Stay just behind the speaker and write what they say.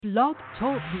Blog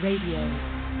Talk Radio.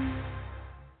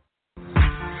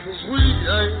 'Cause we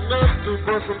ain't nothing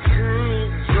but some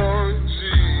true young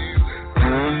G's.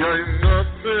 We ain't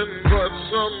nothing but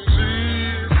some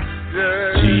G's.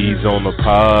 Yeah. G's on the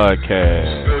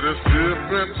podcast. That is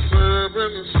sipping,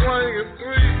 serving, swinging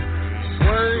three.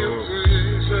 Yeah.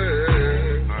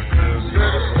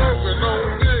 That is smoking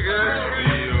on big ass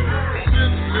weed.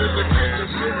 Sitting in the kitchen,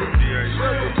 sipping G's.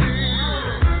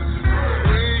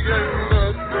 We ain't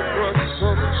nothing but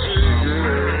some G's.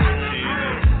 Yeah.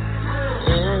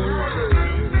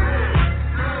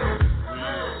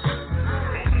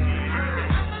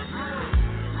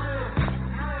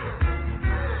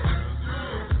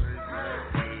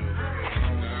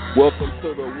 Welcome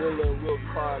to the Willa and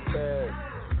Witz podcast,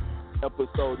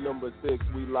 episode number 6.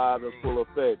 We live in full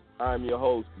effect. I'm your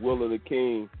host, Willa the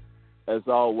King. As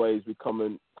always, we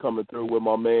coming through with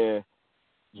my man,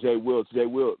 J Wiltz. J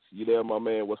Wiltz, you there, my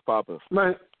man? What's poppin'?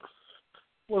 Man,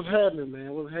 what's happening,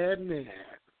 man? What's happening?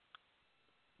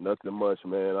 Nothing much,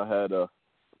 man. I had a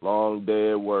long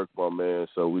day at work, my man,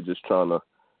 so we just trying to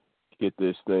get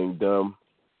this thing done,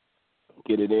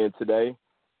 get it in today.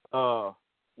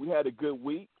 We had a good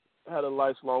week. Had a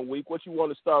nice long week. What you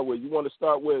want to start with?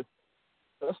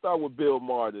 Let's start with Bill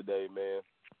Maher today, man.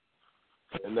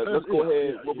 And let's go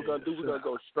ahead. What we're gonna do? We're gonna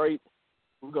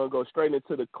go straight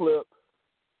into the clip.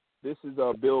 This is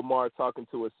Bill Maher talking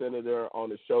to a senator on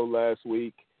the show last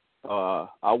week. I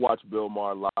watch Bill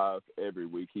Maher live every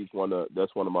week.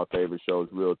 That's one of my favorite shows,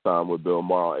 Real Time with Bill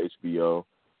Maher on HBO.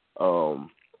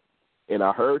 And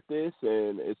I heard this,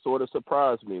 and it sort of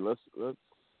surprised me. Let's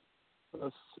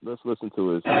listen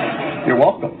to it. You're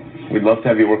welcome. We'd love to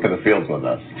have you work in the fields with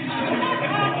us.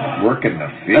 Work in the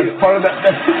fields? That's part of that.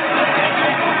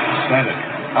 Senator,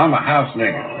 I'm a house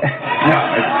nigga.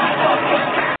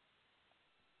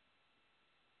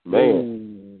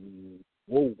 Man.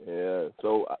 Whoa. Yeah.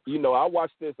 So, I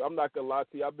watched this. I'm not going to lie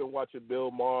to you. I've been watching Bill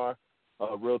Maher,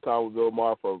 Real Time with Bill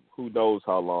Maher for who knows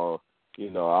how long.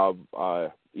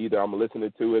 Either I'm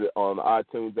listening to it on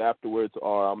iTunes afterwards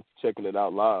or I'm checking it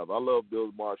out live. I love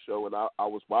Bill Maher's show, and I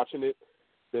was watching it,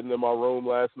 sitting in my room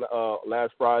last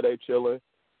Friday, chilling,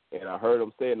 and I heard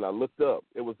him say it, and I looked up.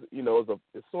 It was,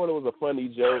 it sort of was a funny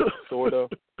joke, sort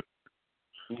of.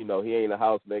 He ain't a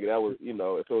house nigga. That was,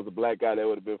 if it was a black guy, that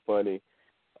would have been funny.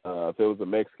 If it was a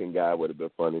Mexican guy, it would have been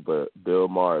funny. But Bill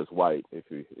Maher is white,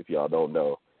 if y'all don't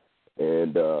know,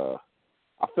 and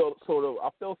I felt sort of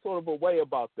a way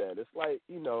about that. It's like,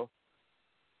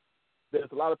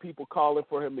 there's a lot of people calling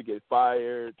for him to get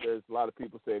fired. There's a lot of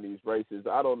people saying he's racist.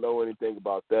 I don't know anything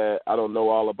about that. I don't know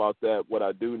all about that. What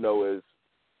I do know is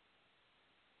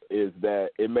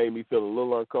that it made me feel a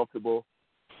little uncomfortable.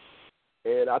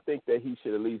 And I think that he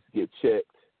should at least get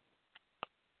checked.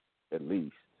 At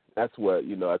least. That's what,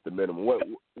 at the minimum.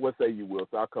 What say you, Will?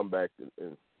 So I'll come back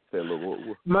and say a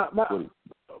little.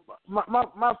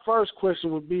 My first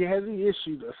question would be: has he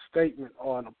issued a statement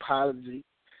or an apology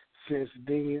since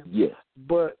then? Yeah.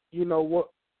 But you know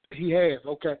what? He has.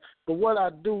 Okay. But what I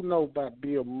do know about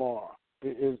Bill Maher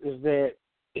is that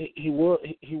he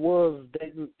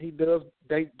does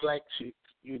date black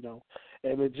chicks,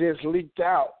 and it just leaked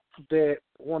out that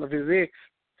one of his ex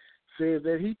said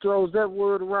that he throws that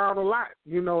word around a lot,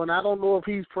 and I don't know if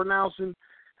he's pronouncing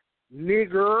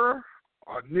nigger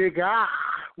or nigga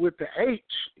with the H,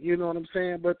 you know what I'm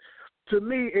saying? But to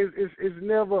me, it's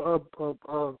never a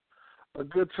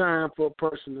good time for a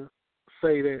person to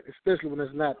say that, especially when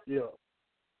it's not your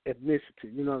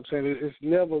ethnicity. You know what I'm saying? It's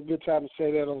never a good time to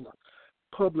say that on a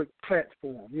public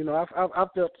platform. I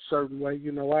felt a certain way.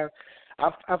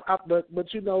 But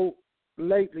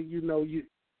lately,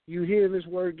 you hear this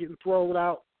word getting thrown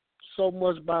out so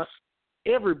much by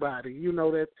everybody.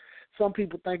 That some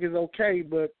people think it's okay,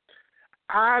 but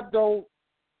I don't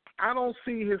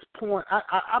see his point.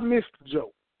 I missed the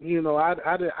joke. I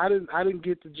didn't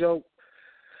get the joke.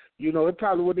 It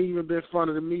probably wouldn't even been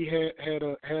funny to me had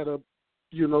a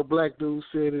black dude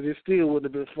said it. It still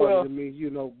wouldn't have been funny to me.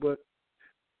 But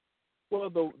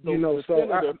the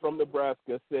senator from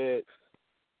Nebraska said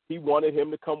he wanted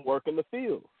him to come work in the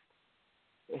field.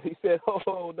 And he said,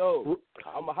 "Oh no,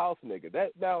 I'm a house nigga."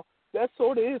 That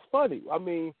sort of is funny. I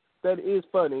mean, that is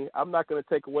funny. I'm not going to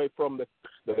take away from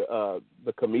the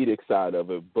comedic side of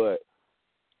it, but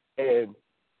and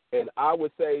I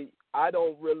would say I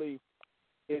don't really.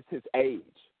 It's his age.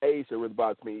 Age that really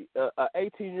bothers me. A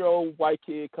 18-year-old white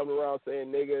kid coming around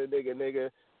saying nigga,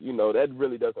 that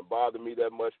really doesn't bother me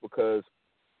that much because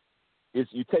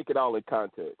you take it all in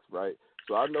context, right?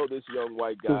 So I know this young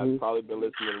white guy's probably been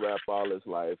listening to rap all his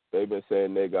life. They've been saying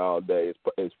nigga all day.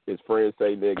 His friends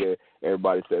say nigga.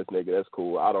 Everybody says nigga. That's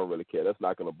cool. I don't really care. That's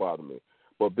not going to bother me.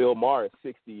 But Bill Maher is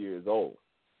 60 years old.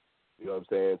 You know what I'm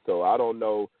saying? So I don't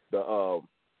know the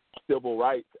Civil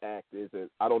Rights Act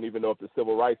I don't even know if the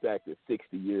Civil Rights Act is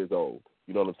 60 years old.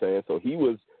 You know what I'm saying? So he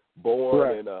was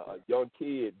born and a young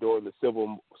kid during the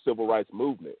civil rights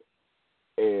movement.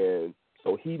 And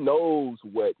so he knows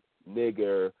what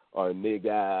nigger or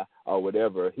nigga or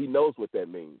whatever, he knows what that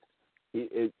means.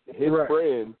 His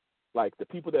friends, like the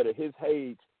people that are his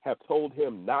age, have told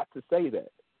him not to say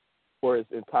that for his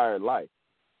entire life.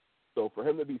 So for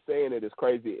him to be saying it is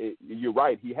crazy. You're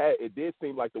right. It did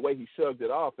seem like the way he shrugged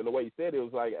it off and the way he said it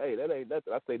was like, hey, that ain't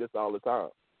nothing. I say this all the time.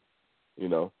 You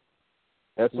know,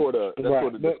 that sort of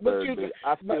disturbs me.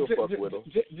 I still fuck with him.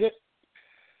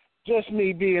 Just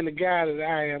me being the guy that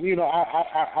I am, you know,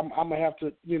 I'm gonna have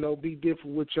to, you know, be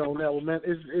different with you on that one, man.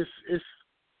 It's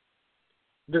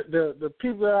the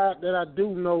people that I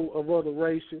do know of other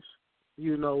races,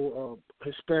 you know,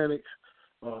 Hispanics,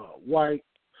 white,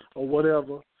 or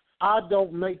whatever. I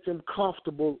don't make them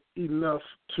comfortable enough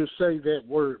to say that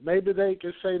word. Maybe they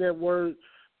can say that word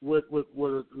with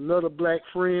another black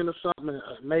friend or something.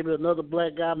 Maybe another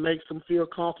black guy makes them feel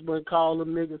comfortable and call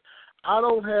them niggas. I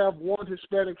don't have one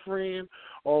Hispanic friend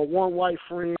or one white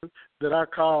friend that I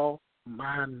call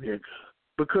my nigga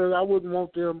because I wouldn't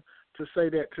want them to say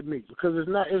that to me because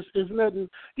it's nothing,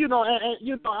 you know,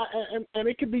 and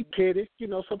it can be petty. You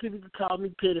know, some people can call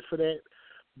me petty for that.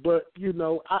 But, you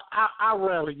know, I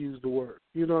rarely use the word.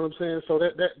 You know what I'm saying? So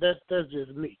that's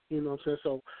just me. You know what I'm saying?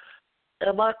 So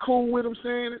am I cool with him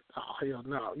saying it? Oh, hell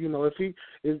no. You know, if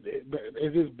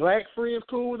his black friends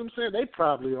cool with him saying it, they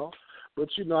probably are. But,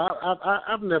 you know,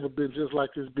 I've never been just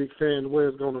like this big fan where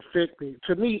it's going to affect me.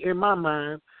 To me, in my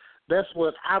mind, that's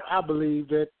what I believe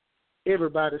that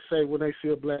everybody say when they see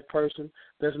a black person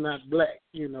that's not black.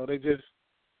 You know, they just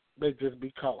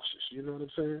be cautious. You know what I'm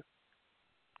saying?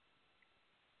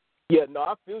 Yeah, no,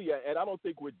 I feel you, and I don't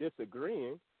think we're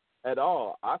disagreeing at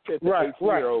all. I said the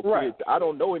 18-year-old kids. I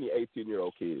don't know any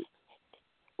 18-year-old kids.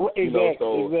 Well,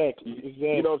 exactly.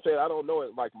 You know what I'm saying? I don't know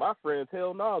it. Like my friends,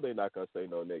 hell no, they're not gonna say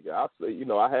no nigga. I say, you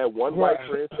know, I had one white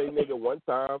friend say nigga one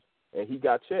time, and he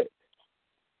got checked.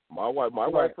 My white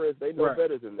friends, they know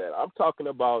better than that. I'm talking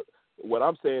about what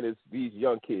I'm saying is these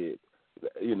young kids.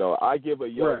 You know, I give a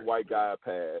young white guy a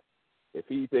pass. If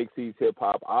he thinks he's hip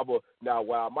hop, now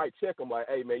while I might check him like,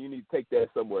 hey man, you need to take that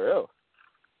somewhere else.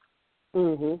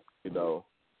 You know,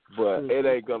 but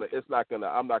it's not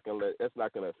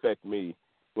gonna affect me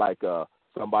like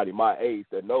somebody my age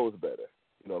that knows better.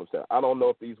 You know what I'm saying? I don't know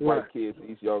if these white kids,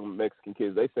 these young Mexican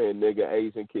kids, they saying nigga,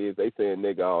 Asian kids, they saying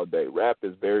nigga all day. Rap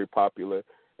is very popular,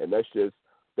 and that's just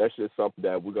something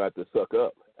that we're going to have to suck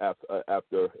up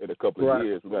after in a couple of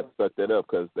years. We're going to have to suck that up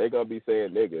because they're going to be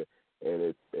saying nigga.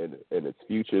 And it's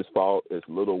Future's fault. It's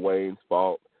Lil Wayne's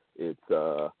fault. It's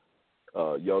Young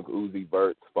Uzi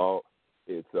Vert's fault.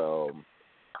 It's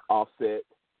Offset,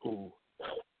 who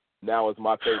now is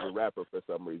my favorite rapper for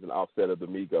some reason. Offset of the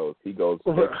Migos. He goes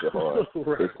extra hard.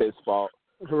 It's his fault.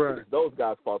 It's those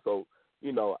guys' fault. So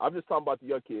you know, I'm just talking about the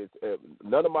young kids.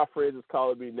 None of my friends is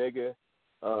calling me nigga,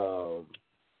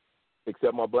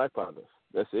 except my black partners.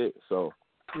 That's it. So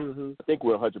I think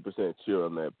we're 100% sure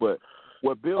on that. But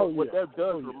what that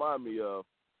does remind me of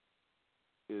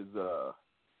is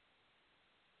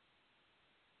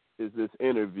this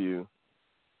interview,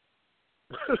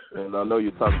 and I know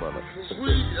you're talking about it.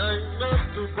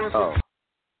 Oh,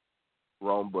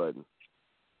 wrong button.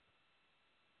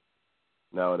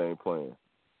 Now it ain't playing.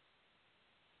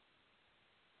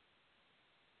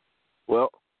 Well,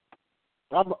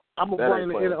 I'm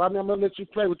gonna let you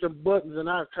play with the buttons, and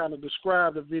I'll kind of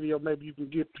describe the video. Maybe you can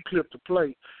get the clip to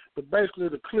play. But basically,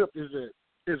 the clip is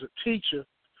a teacher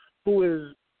who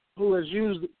has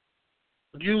used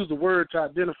the word to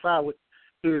identify with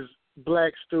his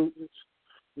black students.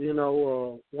 You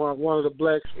know, one of the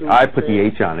black students. I put the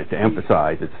H on it to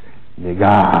emphasize it's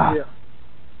nigga.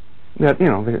 Yeah. You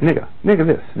know, nigga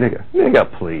this,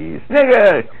 nigga please,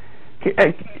 nigga.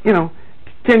 You know,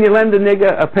 can you lend a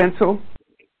nigga a pencil?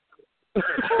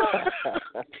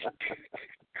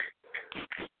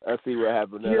 I see what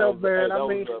happened there. That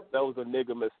was a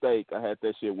nigga mistake. I had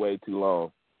that shit way too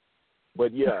long.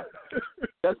 But yeah,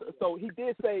 so he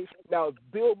did say. Now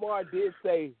Bill Maher did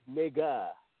say nigga.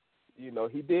 You know,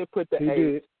 he did put the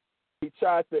H. He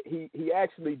tried to. He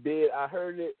actually did. I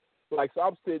heard it. Like, so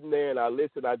I'm sitting there and I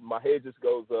listen. My head just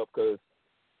goes up because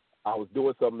I was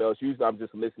doing something else. Usually I'm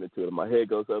just listening to it. My head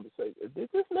goes up and say, "Did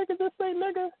this nigga just say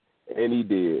nigga?" And he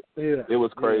did. Yeah. It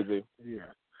was crazy.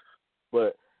 Yeah.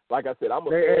 But like I said, I'm a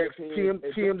they fan asked of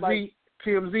his.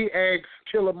 TMZ asked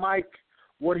Killer Mike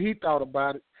what he thought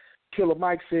about it. Killer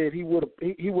Mike said he would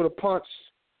have punched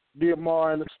Bill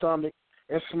Maher in the stomach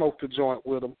and smoked a joint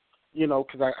with him, you know,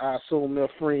 because I assume they're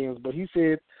friends. But he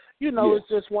said, you know, It's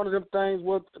just one of them things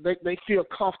where they feel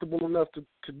comfortable enough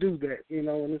to do that, you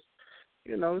know, and it's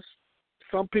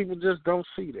some people just don't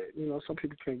see that, you know, some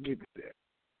people can't get that.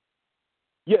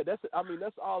 Yeah, that's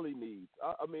all he needs.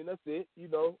 I mean, that's it, you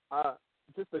know.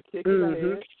 Just a kick in the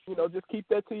head, you know. Just keep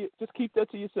that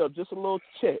to yourself. Just a little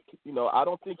check, you know. I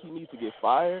don't think he needs to get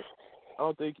fired. I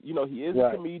don't think, you know, he is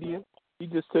a comedian. He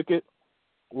just took it.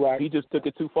 Right. He just took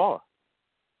it too far.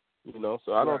 You know,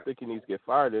 so I don't think he needs to get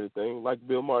fired or anything. Like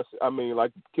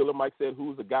like Killer Mike said,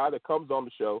 who's a guy that comes on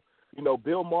the show. You know,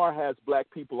 Bill Maher has black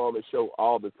people on the show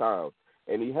all the time,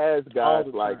 and he has guys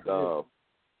like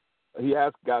he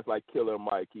has guys like Killer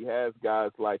Mike. He has guys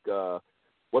like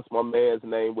what's my man's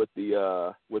name with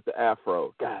the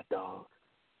afro? God dog.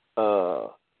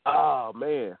 Oh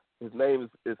man, his name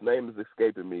is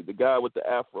escaping me. The guy with the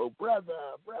afro, brother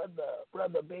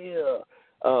Bill.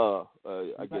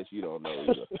 I guess you don't know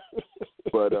either.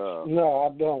 But no,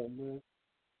 I don't, man.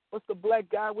 What's the black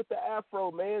guy with the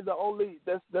afro, man?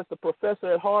 That's the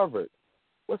professor at Harvard.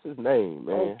 What's his name,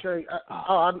 man? Okay,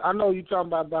 I know you're talking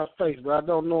about by face, but I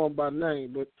don't know him by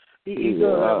name. But he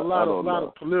does have a lot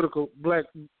of political black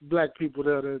people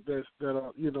that are,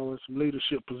 you know, in some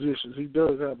leadership positions. He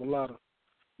does have a lot of.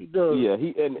 He does. Yeah,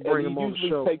 he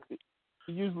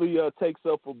usually takes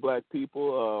up for black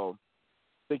people.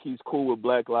 I think he's cool with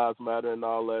Black Lives Matter and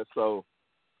all that. So,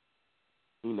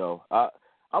 you know, I'm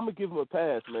gonna give him a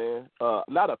pass, man.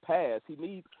 Not a pass. He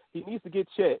needs to get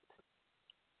checked.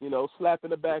 You know, slap in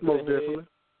the back of the head,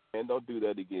 and don't do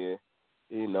that again.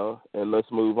 You know, and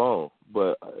let's move on.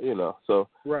 But you know, so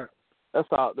that's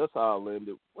how I'll end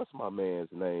it. What's my man's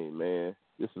name, man?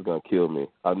 This is gonna kill me.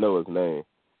 I know his name.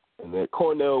 And then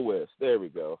Cornel West. There we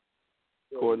go.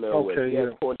 Cornel West. He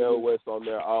has Cornel West on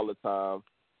there all the time.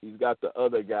 He's got the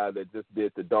other guy that just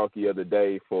did the donkey of the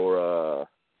day for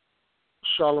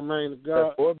Charlemagne the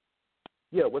God.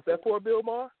 Was that for Bill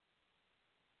Maher?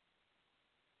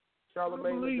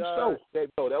 Charlemagne the God. So.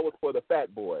 No, that was for the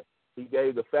fat boy. He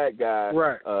gave the fat guy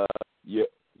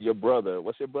your brother.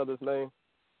 What's your brother's name?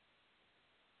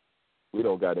 We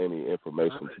don't got any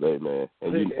information today, man.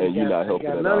 And you're not helping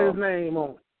at all. None of his name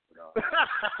on it.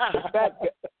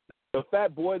 The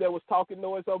fat boy that was talking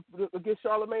noise up against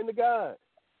Charlemagne the God.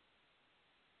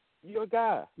 Your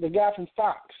guy. The guy from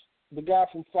Fox.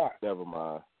 Never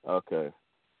mind. Okay.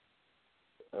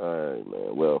 All right,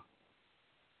 man. Well,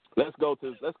 let's go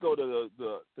to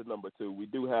number 2. We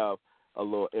do have a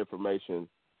little information.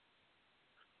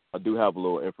 I do have a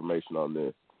little information on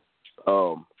this.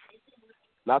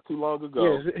 Not too long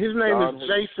ago. Yes, his name is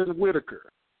Jason Whitaker.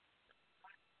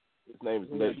 His name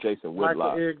is Jason Whitlock.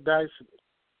 Michael Eric Dyson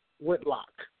Whitlock.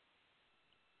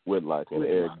 And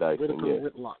Eric Dyson. Whitaker,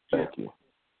 Whitlock. Thank you.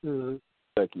 Mm-hmm.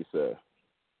 Thank you, sir.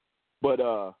 But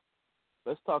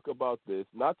let's talk about this.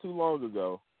 Not too long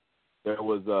ago, there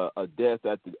was a death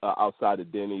at outside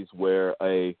of Denny's where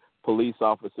a police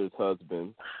officer's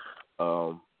husband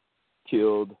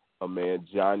killed a man,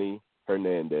 Johnny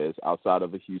Hernandez, outside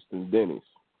of a Houston Denny's.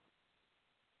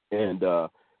 And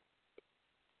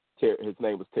his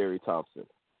name was Terry Thompson,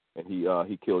 and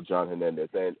he killed John Hernandez.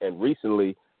 And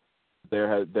recently,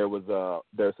 there's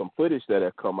some footage that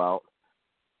had come out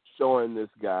showing this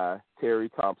guy, Terry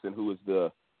Thompson, who is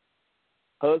the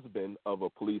husband of a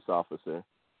police officer,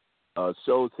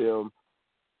 shows him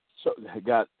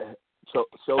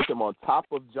on top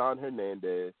of John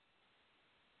Hernandez,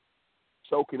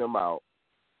 choking him out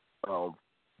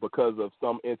because of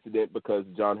some incident, because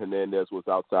John Hernandez was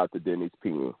outside the Denny's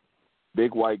peeing.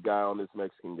 Big white guy on this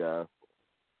Mexican guy,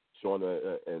 showing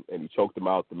and he choked him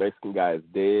out. The Mexican guy is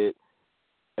dead,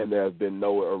 and there has been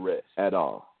no arrest at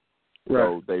all. Right.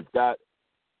 So they've got,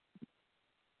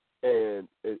 and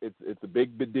it's a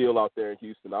big deal out there in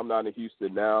Houston. I'm not in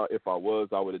Houston now. If I was,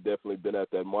 I would have definitely been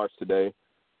at that march today.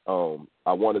 I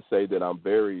want to say that I'm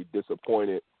very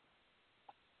disappointed.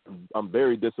 I'm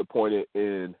very disappointed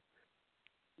in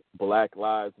Black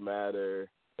Lives Matter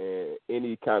and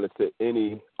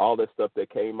all that stuff that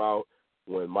came out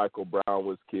when Michael Brown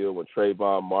was killed, when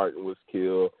Trayvon Martin was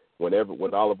killed, when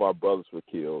all of our brothers were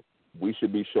killed. We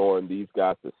should be showing these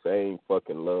guys the same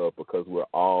fucking love because we're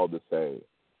all the same.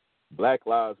 Black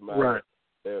Lives Matter. Right.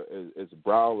 It's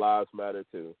Brown Lives Matter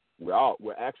too. We're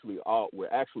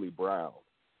actually brown.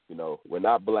 You know, we're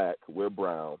not black. We're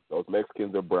brown. Those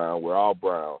Mexicans are brown. We're all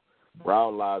brown.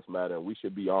 Brown Lives Matter, and we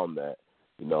should be on that.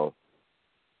 You know,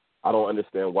 I don't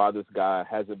understand why this guy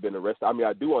hasn't been arrested. I mean,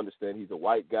 I do understand he's a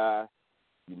white guy.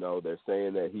 You know, they're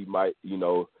saying that he might, you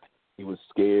know, he was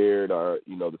scared or,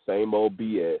 you know, the same old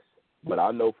BS. But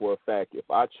I know for a fact if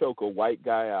I choke a white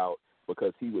guy out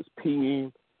because he was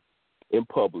peeing in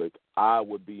public, I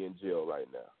would be in jail right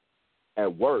now.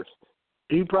 At worst,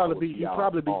 he'd probably be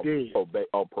dead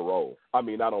on parole. I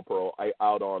mean, not on parole,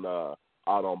 out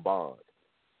on bond.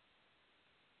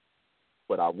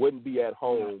 But I wouldn't be at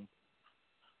home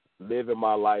living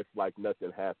my life like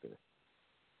nothing happened.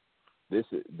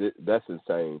 That's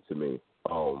insane to me.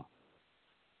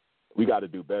 We got to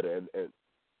do better. And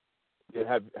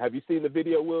have you seen the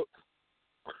video, Wilt?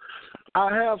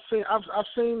 I have seen. I've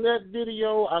seen that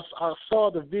video. I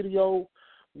saw the video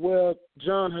where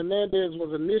John Hernandez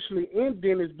was initially in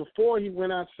Dennis before he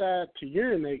went outside to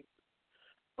urinate.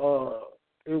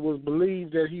 It was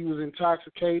believed that he was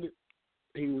intoxicated.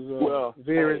 He was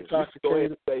very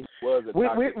intoxicated. Say he was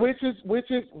intoxicated.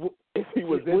 Which is if he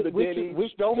was in the Denny's,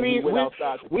 which don't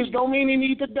mean he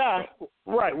need to die.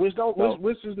 Right. Which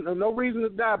is no reason to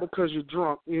die because you're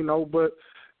drunk, you know. But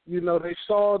you know they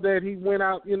saw that he went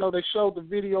out. You know they showed the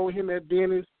video of him at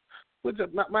Denny's. Which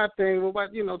my thing was like,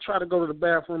 you know, try to go to the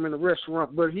bathroom in the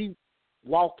restaurant, but he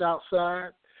walked outside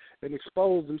and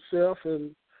exposed himself,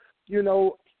 and you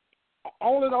know.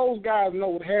 Only those guys know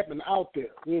what happened out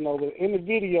there. You know, in the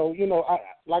video, you know,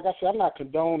 like I said, I'm not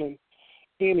condoning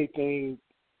anything,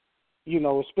 you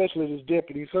know, especially this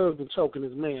deputy's husband choking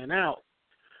his man out.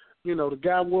 You know, the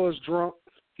guy was drunk.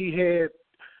 He had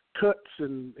cuts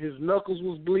and his knuckles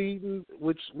was bleeding,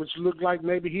 which looked like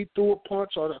maybe he threw a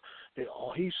punch or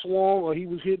he swung or he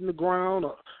was hitting the ground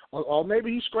or maybe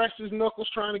he scratched his knuckles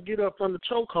trying to get up from the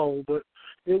chokehold. But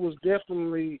it was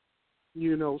definitely,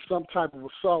 you know, some type of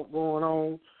assault going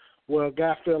on where a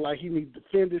guy felt like he needed to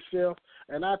defend himself.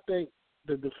 And I think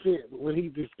the defense,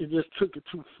 it just took it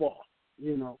too far,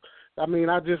 you know. I mean,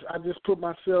 I just put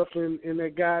myself in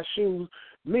that guy's shoes.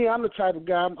 Me, I'm the type of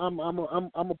guy, I'm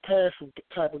a passive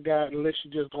type of guy unless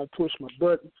you just gonna push my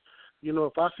buttons. You know,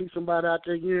 if I see somebody out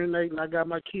there urinating, I got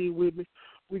my kid with me,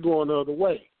 we going the other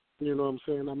way. You know what I'm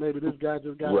saying? Now, maybe this guy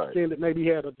just got offended. Maybe he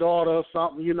had a daughter or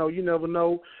something. You know, you never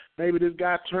know. Maybe this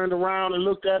guy turned around and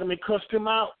looked at him and cussed him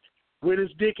out with his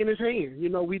dick in his hand. You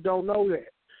know, we don't know that.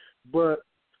 But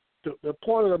the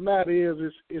point of the matter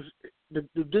is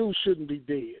the dude shouldn't be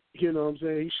dead. You know what I'm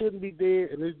saying? He shouldn't be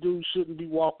dead, and this dude shouldn't be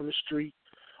walking the street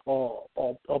or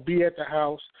be at the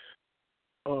house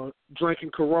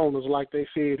drinking Coronas like they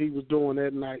said he was doing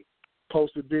that night.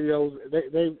 Posted videos.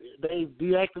 They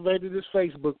deactivated his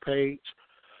Facebook page.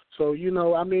 So, you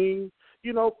know, I mean,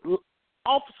 you know,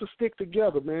 officers stick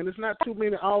together, man. It's not too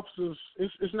many officers.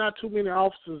 It's not too many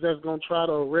officers that's gonna try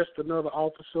to arrest another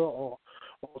officer or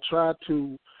try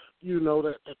to, you know,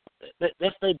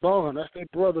 that's their bond, that's their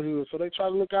brotherhood. So they try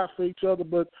to look out for each other.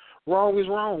 But wrong is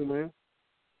wrong, man.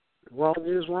 Wrong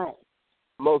is wrong.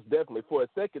 Most definitely. For a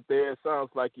second there, it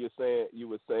sounds like you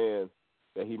were saying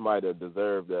that he might have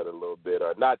deserved that a little bit,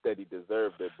 or not that he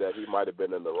deserved it, that he might have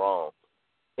been in the wrong.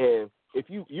 And if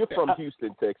you're from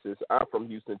Houston, Texas, I'm from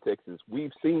Houston, Texas,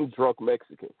 we've seen drunk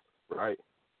Mexicans, right?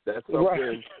 That's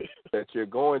something that you're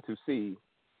going to see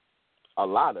a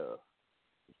lot of.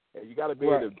 And you got to be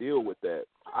able to deal with that.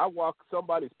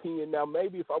 Somebody's peeing. Now,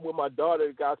 maybe if I'm with my daughter,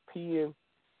 the guy's peeing,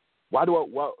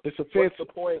 it's offensive. What's the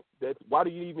point? Why do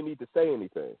you even need to say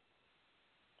anything?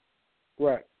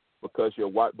 Right. Because your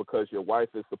wife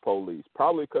is the police.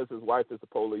 Probably because his wife is the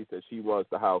police and she runs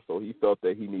the house, so he felt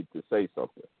that he needed to say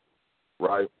something,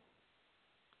 right?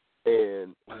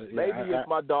 And maybe if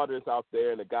my daughter's out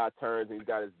there and the guy turns and he's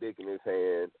got his dick in his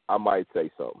hand, I might say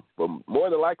something. But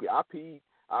more than likely, I peed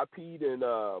in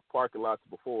parking lots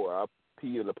before. I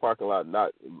peed in the parking lot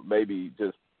not maybe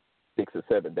just 6 or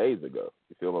 7 days ago.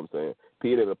 You feel what I'm saying?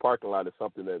 Peeing in the parking lot is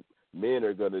something that men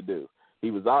are going to do.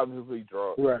 He was obviously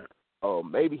drunk. Right.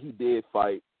 Maybe he did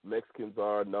fight. Mexicans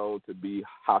are known to be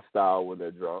hostile when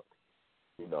they're drunk.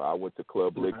 You know, I went to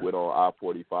Club Liquid on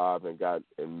I-45 and got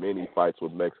in many fights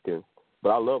with Mexicans. But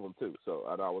I love them too, so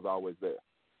I was always there.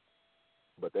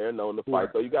 But they're known to fight.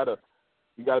 So you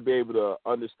gotta be able to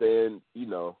understand, you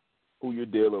know, who you're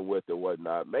dealing with and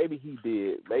whatnot. Maybe he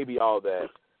did, maybe all that.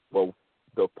 But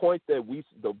the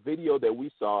video that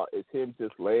we saw is him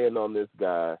just laying on this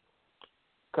guy.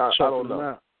 I don't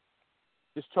know.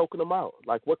 Just choking them out.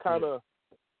 Like, what kind of,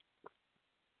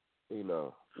 you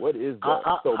know, what is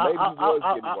that? So maybe he was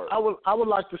getting worse. I would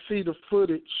like to see the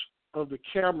footage of the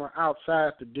camera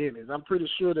outside the Denny's. I'm pretty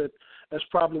sure that's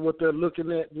probably what they're looking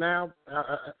at now.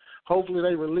 Hopefully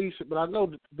they release it, but I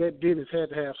know that Denny's had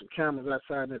to have some cameras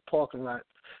outside that parking lot,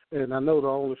 and I know the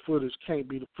only footage can't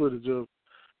be the footage of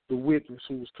witness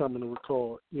who was coming to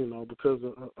record, because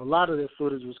a lot of that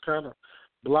footage was kind of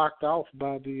blocked off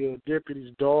by the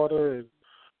deputy's daughter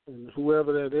and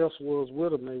whoever that else was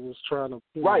with him. They was trying to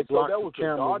right. block So that was the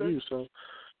camera view. So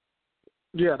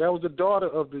yeah, that was the daughter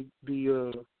of the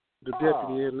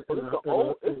deputy.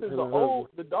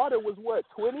 The daughter was what,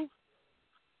 20?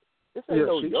 This ain't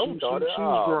no young daughter. She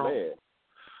was grown. Man.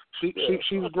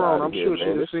 She was grown. I'm sure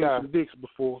she'd have seen some dicks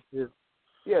before. Yeah.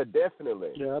 Yeah,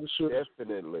 definitely. Yeah, I'm sure.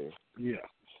 Definitely. Yeah.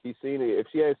 She's seen it. If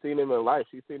she ain't seen him in life,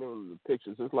 she's seen him in the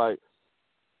pictures. It's like,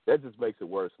 that just makes it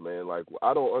worse, man. Like,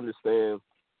 I don't understand.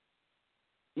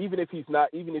 Even if he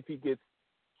gets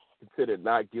considered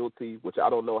not guilty, which I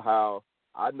don't know how.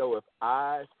 I know if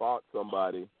I fought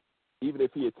somebody, even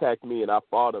if he attacked me and I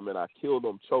fought him and I killed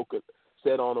him,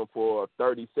 sat on him for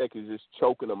 30 seconds, just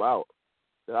choking him out,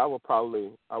 then I would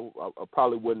probably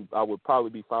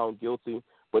be found guilty.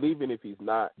 But even if he's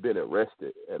not been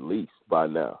arrested, at least by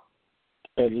now.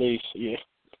 At least, yeah.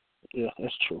 Yeah,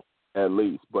 that's true. At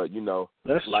least. But,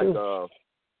 that's like, true.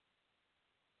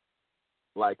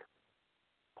 Like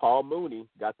Paul Mooney,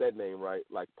 got that name right.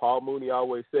 Like Paul Mooney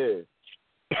always says,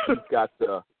 he's got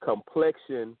the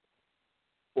complexion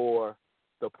for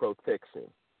the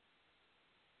protection.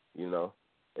 And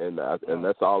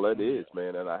that's all that is,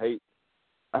 man. And I hate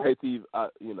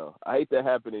that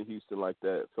happened in Houston like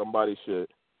that. Somebody should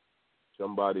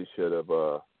have,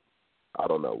 I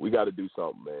don't know. We got to do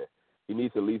something, man. He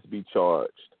needs to at least be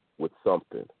charged with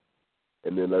something.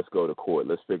 And then let's go to court.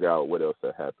 Let's figure out what else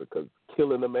that happened. Because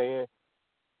killing a man,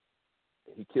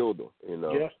 he killed him,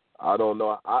 Yeah. I don't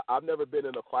know. I've never been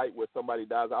in a fight where somebody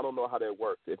dies. I don't know how that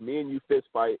works. If me and you fist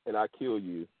fight and I kill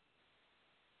you,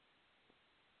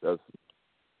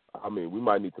 we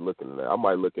might need to look into that. I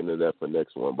might look into that for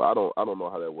next one, but I don't know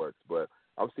how that works. But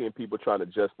I'm seeing people trying to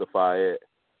justify it.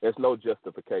 There's no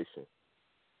justification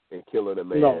in killing a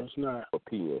man no, it's not. for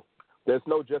peeing. There's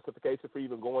no justification for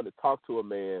even going to talk to a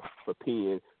man for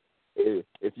peeing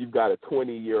if you've got a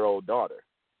 20-year-old daughter.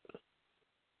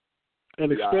 And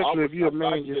especially if you're a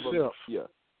man yourself. Yeah.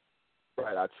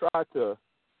 Right. I tried to,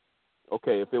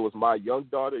 if it was my young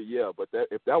daughter, yeah, but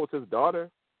if that was his daughter,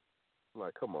 I'm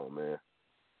like, come on, man.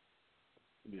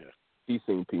 Yeah. He's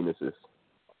seen penises.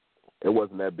 It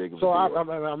wasn't that big of a deal. So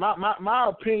my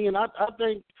opinion, I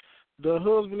think the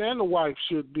husband and the wife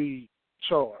should be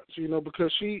charged,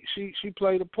 because she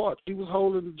played a part. She was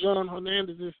holding John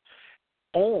Hernandez's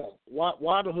arm.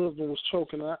 Why the husband was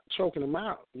choking him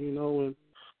out, and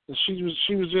she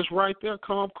was just right there,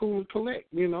 calm, cool, and collect,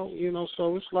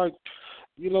 So it's like,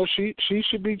 she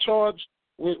should be charged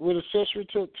with accessory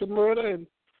to murder, and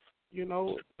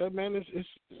that man it's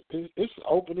an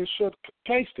open and shut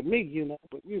case to me,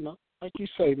 But like you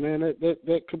say, man,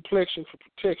 that complexion for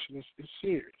protection is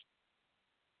serious.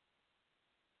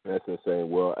 That's insane.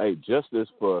 Well, hey, justice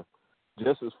for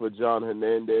John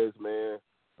Hernandez, man.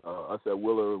 I said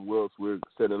Willa and Wiltz, we're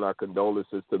sending our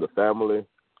condolences to the family.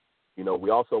 We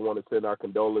also want to send our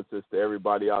condolences to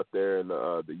everybody out there in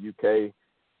the UK.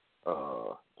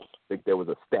 I think there was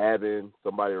a stabbing.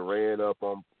 Somebody ran up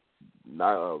on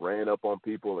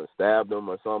people and stabbed them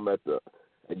or something at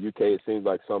UK. It seems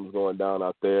like something's going down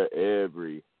out there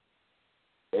every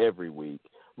week.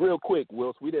 Real quick,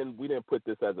 Wiltz, we didn't put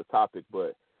this as a topic,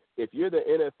 but if you're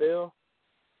the NFL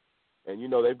and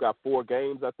they've got 4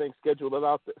 games I think scheduled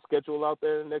out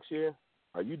there next year,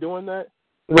 are you doing that?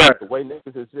 Right. The way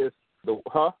niggas is just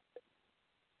Hell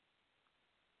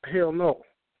no.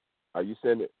 Are you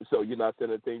sending? So you're not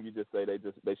sending a team? You just say they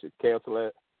should cancel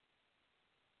that?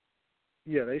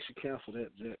 Yeah, they should cancel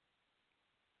that, Jack.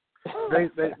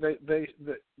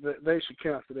 They should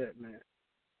cancel that, man.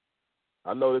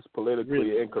 I know it's politically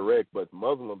really incorrect, but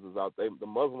Muslims is out there. The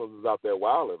Muslims is out there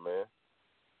wilding, man.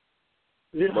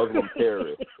 Yeah. Muslim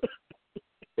terrorists.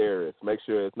 Terrorists. Make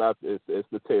sure it's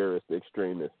the terrorists, the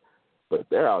extremists. But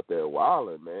they're out there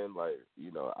wilding, man. Like,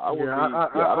 I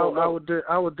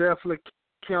would definitely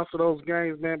cancel those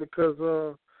games, man, because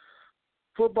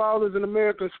football is an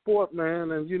American sport,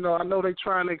 man, and I know they're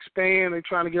trying to expand, they're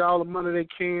trying to get all the money they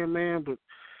can, man, but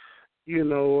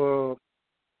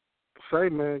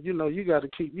man, you got to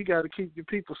keep your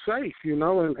people safe, and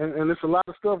there's a lot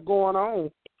of stuff going on,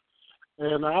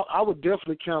 and I would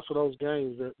definitely cancel those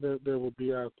games that will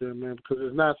be out there, man, because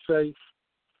it's not safe.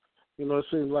 It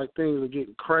seems like things are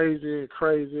getting crazier and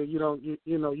crazier. You're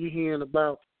hearing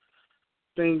about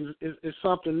things. It's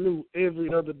something new every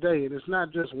other day, and it's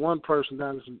not just one person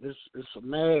dying. It's a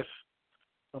mass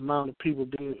amount of people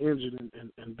being injured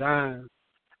and dying,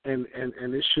 and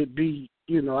it should be.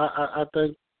 I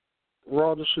think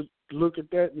Rogers should look at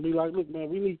that and be like, look,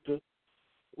 man, we need to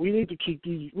we need to keep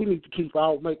ensure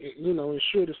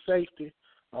the safety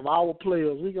of our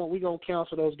players. We gonna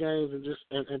cancel those games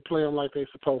and play them like they're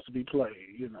supposed to be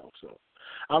played. So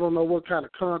I don't know what kind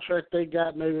of contract they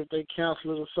got. Maybe if they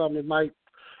cancel it or something, it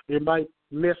might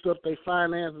mess up their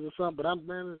finances or something. But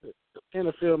the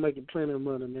NFL making plenty of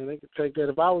money, man. They could take that.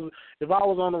 If I was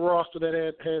on the roster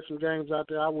that had some games out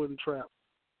there, I wouldn't travel.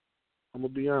 I'm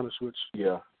gonna be honest with you.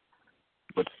 Yeah.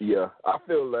 But I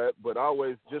feel that. But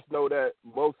always just know that a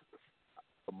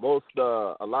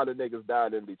lot of niggas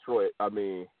died in Detroit. I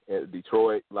mean, in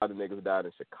Detroit, a lot of niggas died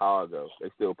in Chicago. They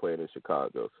still playing in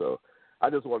Chicago. So I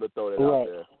just want to throw that out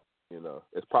there.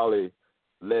 It's probably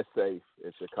less safe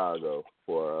in Chicago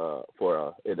for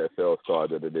an NFL star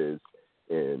than it is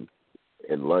in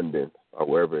London or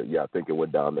wherever. Yeah, I think it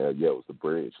went down there. Yeah, it was the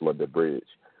bridge, London Bridge.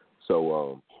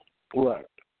 So right.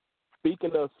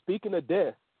 Speaking of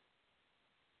death,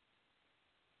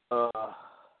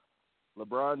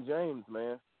 LeBron James,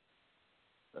 man,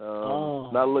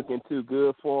 not looking too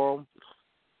good for him.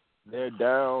 They're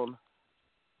down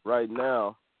right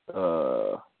now.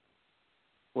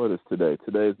 What is today?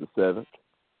 Today is the 7th.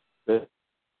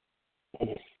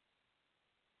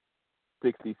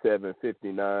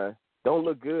 67-59. Don't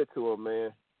look good to him,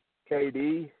 man.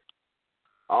 KD,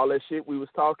 all that shit we was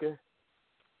talking.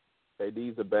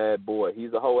 KD's a bad boy.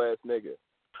 He's a whole ass nigga.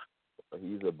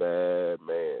 He's a bad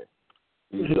man.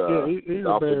 He's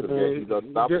a bad man. He's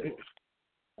unstoppable.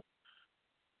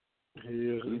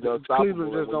 He's unstoppable.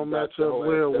 Cleveland just don't match up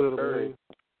well with him, man.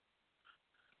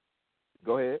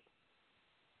 Go ahead.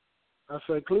 I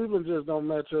say Cleveland just don't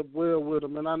match up well with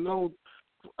him, and I know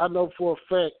for a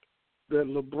fact that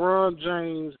LeBron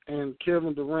James and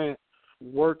Kevin Durant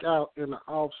work out in the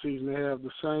off season. They have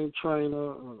the same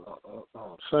trainer,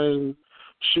 same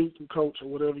shooting coach, or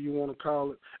whatever you want to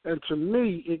call it. And to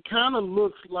me, it kind of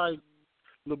looks like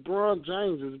LeBron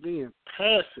James is being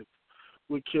passive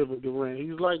with Kevin Durant.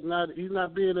 He's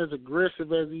not being as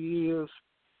aggressive as he is,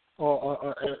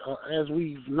 or as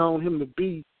we've known him to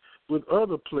be with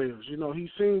other players. He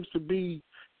seems to be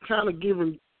kind of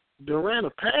giving Durant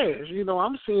a pass.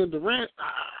 I'm seeing Durant.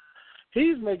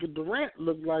 He's making Durant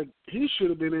look like he should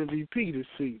have been MVP this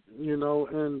season.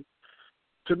 And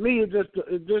to me, it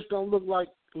just don't look like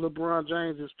LeBron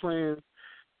James is playing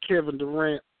Kevin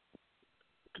Durant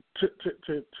to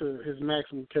his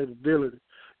maximum capability.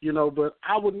 But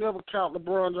I would never count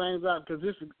LeBron James out because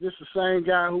this is the same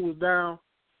guy who was down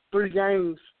 3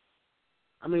 games.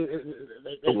 I mean,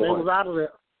 they was out of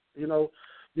there.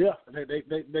 Yeah,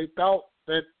 they thought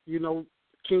that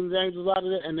King James was out of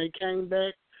there, and they came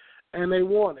back and they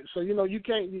won it. So you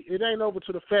can't. It ain't over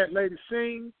to the fat lady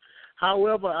sing.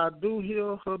 However, I do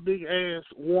hear her big ass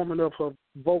warming up her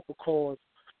vocal cords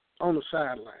on the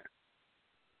sideline.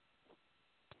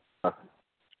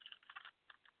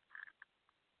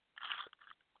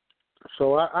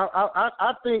 So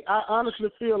I think I honestly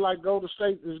feel like Golden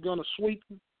State is going to sweep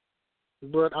them,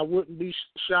 but I wouldn't be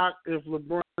shocked if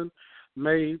LeBron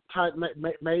made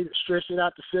stretch it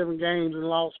out to 7 games and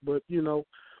lost. But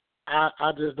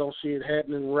I just don't see it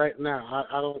happening right now.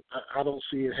 I don't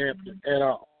see it happening at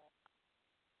all.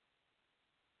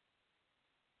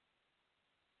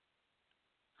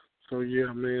 So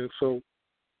yeah, man. So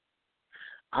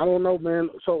I don't know, man.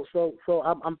 So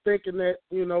I'm thinking that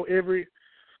every.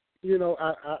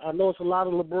 I know it's a lot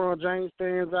of LeBron James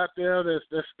fans out there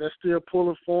that's still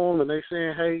pulling for him, and they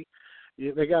saying, hey,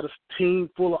 they got a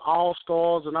team full of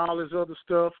all-stars and all this other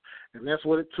stuff, and that's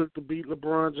what it took to beat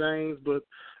LeBron James. But,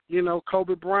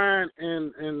 Kobe Bryant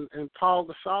and Paul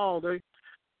Gasol,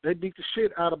 they beat the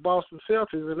shit out of Boston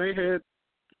Celtics, and they had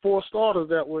 4 starters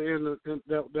that were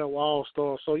that were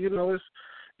all-stars. So, it's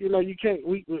you can't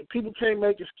people can't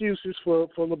make excuses for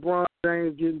LeBron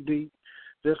James getting beat,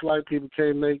 just like people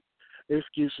can't make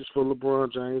excuses for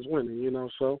LeBron James winning,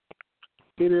 so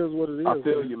it is what it is. I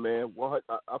feel you, man.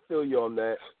 I feel you on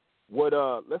that.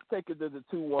 Let's take it to the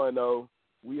 2-1-0.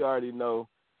 We already know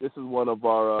this is one of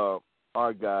our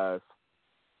guys,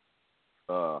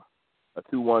 a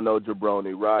 2-1-0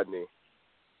 jabroni, Rodney.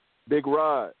 Big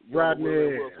Rod.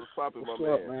 Rodney. What's popping, What's my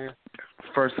up, man?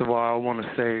 First of all, I want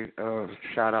to say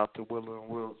shout out to Willa and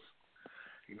Wiltz.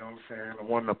 You know what I'm saying? I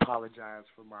want to apologize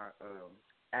for my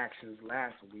actions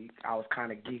last week. I was kind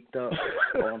of geeked up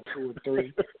on 2 or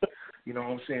 3. You know what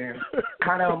I'm saying?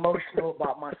 Kind of emotional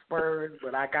about my Spurs,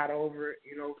 but I got over it,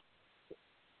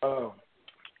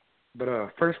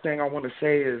 But first thing I want to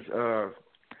say is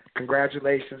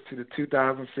congratulations to the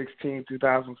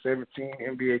 2016-2017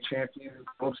 NBA champions,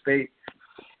 Golden State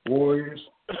Warriors,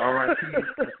 R.I.P.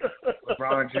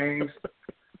 LeBron James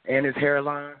and his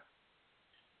hairline.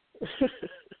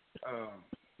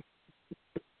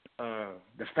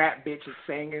 The fat bitch is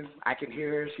singing. I can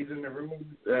hear her. She's in the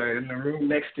room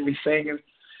next to me singing.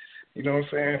 You know what I'm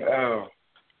saying?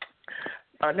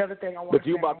 Another thing I want to say. But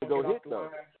you about to go hit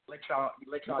though. Let y'all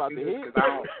do this because I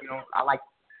don't. You know, I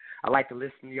like to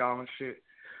listen to y'all and shit.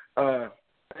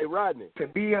 Hey Rodney. To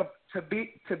be a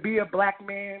black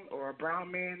man or a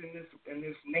brown man in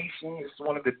this nation is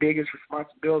one of the biggest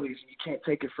responsibilities. You can't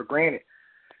take it for granted.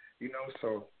 You know,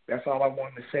 so that's all I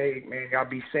wanted to say, man. Y'all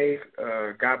be safe.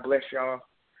 God bless y'all.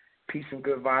 Peace and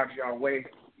good vibes y'all way.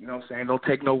 You know what I'm saying? Don't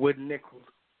take no wooden nickels.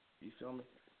 You feel me?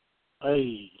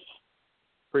 Hey.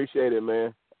 Appreciate it,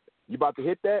 man. You about to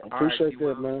hit that? Appreciate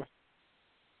that, man.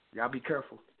 Y'all be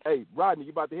careful. Hey, Rodney,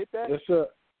 you about to hit that? Yes, sir.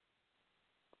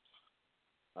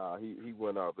 He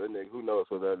went off. That nigga, who knows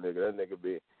what that nigga? That nigga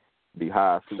be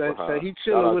high, super high. He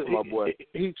chilling with my boy.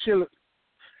 He chilling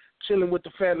with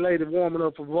the fat lady warming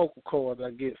up her vocal cords,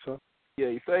 I guess, huh?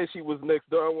 Yeah, he said she was next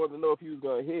door. I wanted to know if he was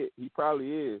gonna hit. He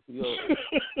probably is. You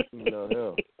know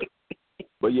him.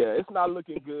 But yeah, it's not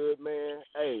looking good, man.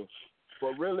 Hey,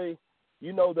 but really,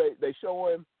 you know they're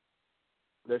showing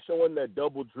that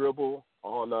double dribble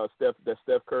on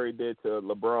Steph Curry did to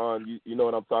LeBron. You know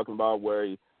what I'm talking about, where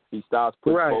he stops,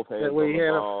 puts both hands on the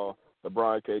ball.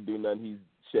 LeBron can't do nothing. He's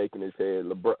shaking his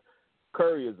head.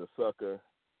 Curry is a sucker.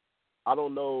 I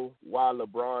don't know why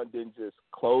LeBron didn't just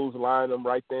clothesline him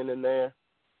right then and there.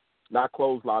 Not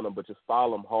clothesline him, but just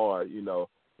foul him hard. You know,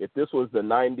 if this was the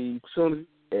 90s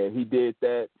and he did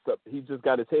that, he just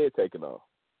got his head taken off.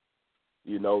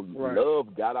 You know,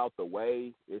 Love got out the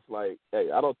way. It's like,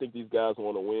 hey, I don't think these guys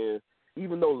want to win.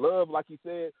 Even though Love, like you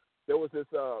said, there's this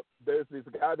guy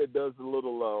that does the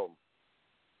little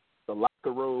the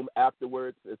locker room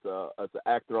afterwards. It's an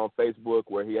actor on Facebook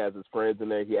where he has his friends in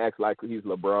there. He acts like he's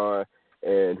LeBron,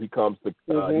 and he comes to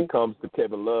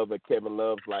Kevin Love, and Kevin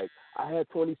Love's like, I had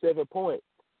 27 points,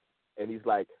 and he's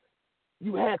like,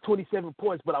 you had 27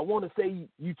 points, but I want to say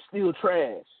you still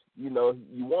trash. You know,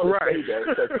 you want to say that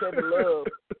because Kevin Love,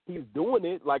 he's doing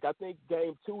it. Like I think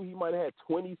game 2, he might have had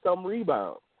 20-some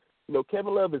rebounds. You know,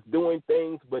 Kevin Love is doing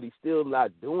things, but he's still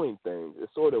not doing things.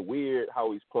 It's sort of weird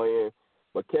how he's playing.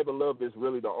 But Kevin Love is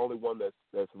really the only one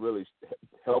that's really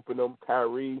helping him.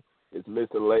 Kyrie is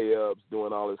missing layups,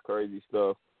 doing all this crazy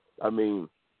stuff. I mean,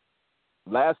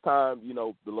 last time, you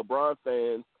know, the LeBron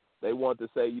fans, they want to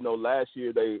say, you know, last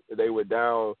year they were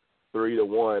down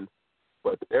 3-1,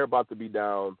 but they're about to be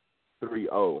down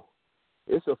 3-0.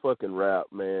 It's a fucking wrap,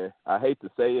 man. I hate to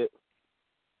say it,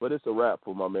 but it's a wrap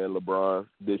for my man LeBron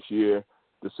this year.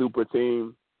 The super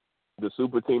team has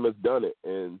done it,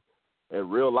 and in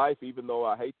real life, even though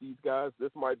I hate these guys,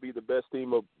 this might be the best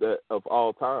team of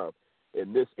all time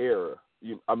in this era.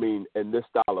 In this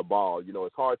style of ball. You know,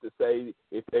 it's hard to say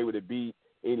if they would have beat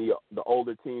any of the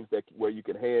older teams where you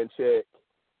can hand check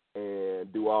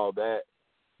and do all that.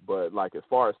 But like as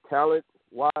far as talent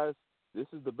wise, this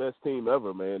is the best team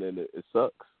ever, man, and it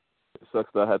sucks. It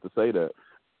sucks that I have to say that.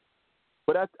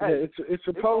 But that's it's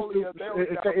supposed to.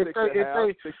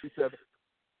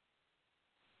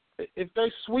 If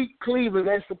they sweep Cleveland,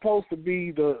 they're supposed to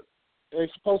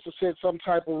set some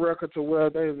type of record to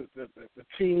where they the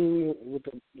team with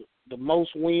the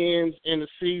most wins in the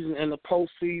season and the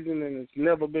postseason, and it's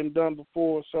never been done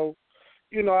before. So,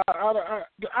 you know,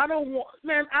 I don't want,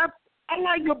 man. I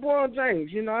like LeBron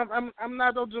James. You know, I'm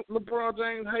not a LeBron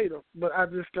James hater, but I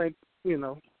just think, you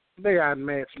know, they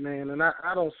outmatched, man, and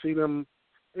I don't see them.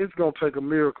 It's gonna take a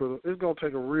miracle. It's gonna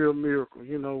take a real miracle.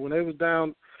 You know, when they was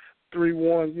down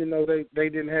 3-1, you know, they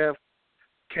didn't have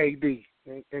KD.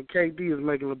 And KD is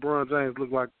making LeBron James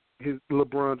look like his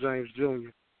LeBron James Jr.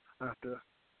 out there.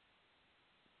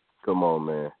 Come on,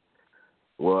 man.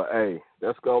 Well, hey,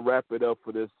 that's going to wrap it up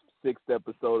for this 6th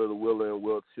episode of the Willa and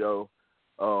Wiltz Show.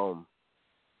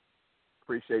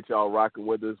 Appreciate y'all rocking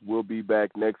with us. We'll be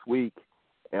back next week.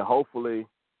 And hopefully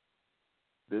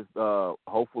we'll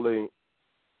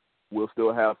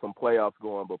still have some playoffs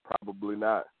going, but probably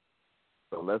not.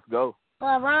 So let's go.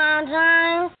 LeBron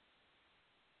James.